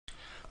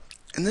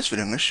In this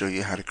video, I'm going to show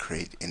you how to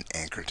create an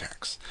anchor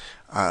text.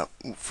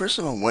 First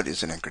of all, what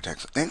is an anchor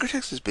text? An anchor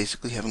text is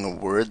basically having a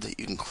word that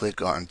you can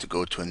click on to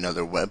go to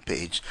another web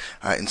page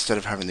instead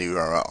of having the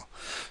URL.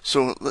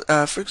 So,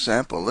 for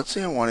example, let's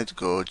say I wanted to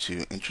go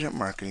to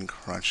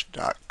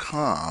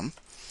internetmarketingcrunch.com.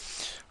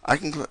 I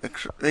can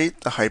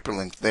create the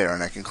hyperlink there,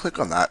 and I can click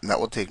on that, and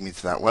that will take me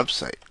to that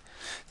website.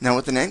 Now,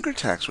 with an anchor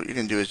text, what you're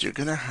going to do is you're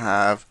going to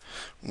have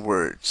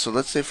words. So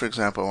let's say, for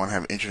example, I want to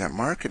have internet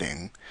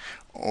marketing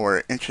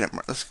or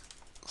let's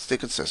stay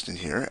consistent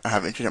here. I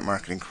have Internet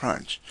Marketing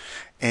Crunch,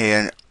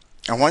 and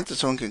I want that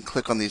someone can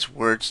click on these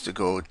words to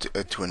go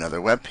to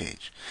another web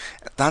page.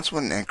 That's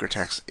what an anchor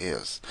text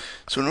is.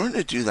 So in order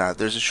to do that,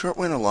 there's a short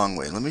way and a long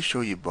way. Let me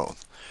show you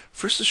both.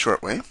 First, the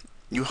short way.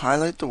 You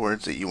highlight the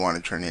words that you want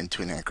to turn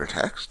into an anchor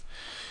text.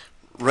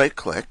 Right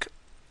click,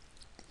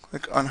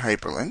 click on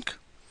hyperlink.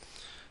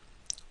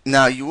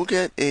 Now you will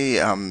get a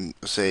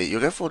you'll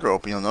get a folder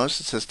open. You'll notice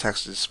it says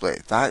text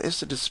display. That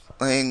is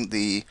displaying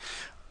the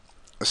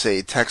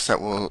text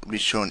that will be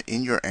shown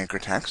in your anchor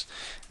text.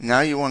 Now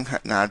you want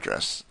an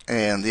address,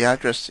 and the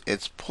address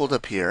it's pulled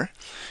up here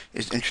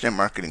is Internet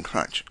Marketing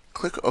Crunch.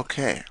 Click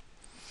OK.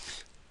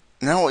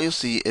 Now what you'll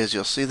see is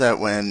that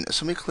when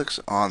somebody clicks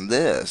on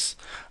this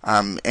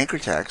anchor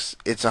text,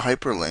 it's a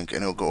hyperlink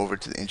and it'll go over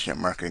to the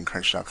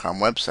internetmarketingcrunch.com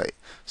website,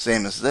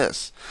 same as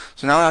this.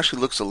 So now it actually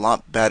looks a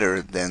lot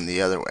better than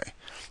the other way.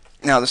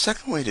 Now the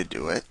second way to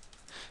do it,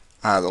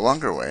 the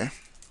longer way,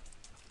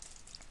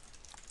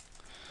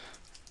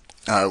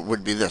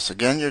 would be this.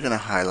 Again, you're going to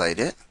highlight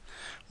it,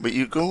 but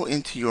you go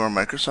into your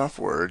Microsoft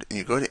Word and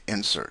you go to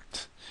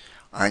Insert.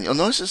 And you'll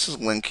notice this is a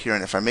link here,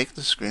 and if I make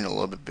the screen a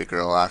little bit bigger,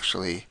 it'll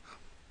actually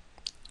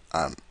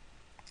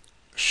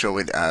show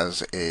it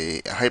as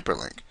a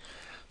hyperlink.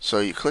 So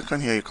you click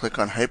on here, you click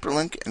on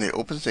hyperlink, and it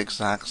opens the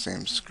exact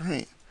same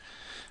screen.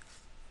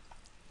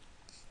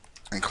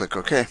 And click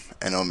OK,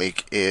 and it'll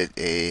make it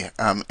a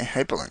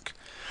hyperlink.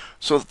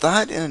 So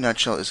that, in a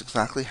nutshell, is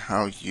exactly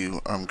how you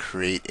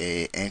create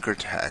a anchor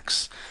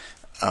text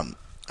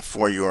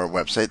for your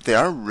website. They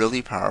are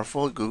really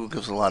powerful. Google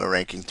gives a lot of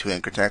ranking to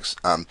anchor text,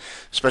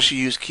 especially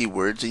use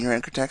keywords in your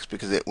anchor text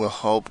because it will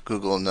help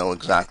Google know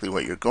exactly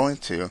what you're going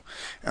to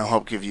and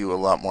help give you a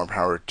lot more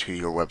power to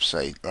your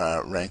website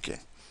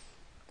ranking.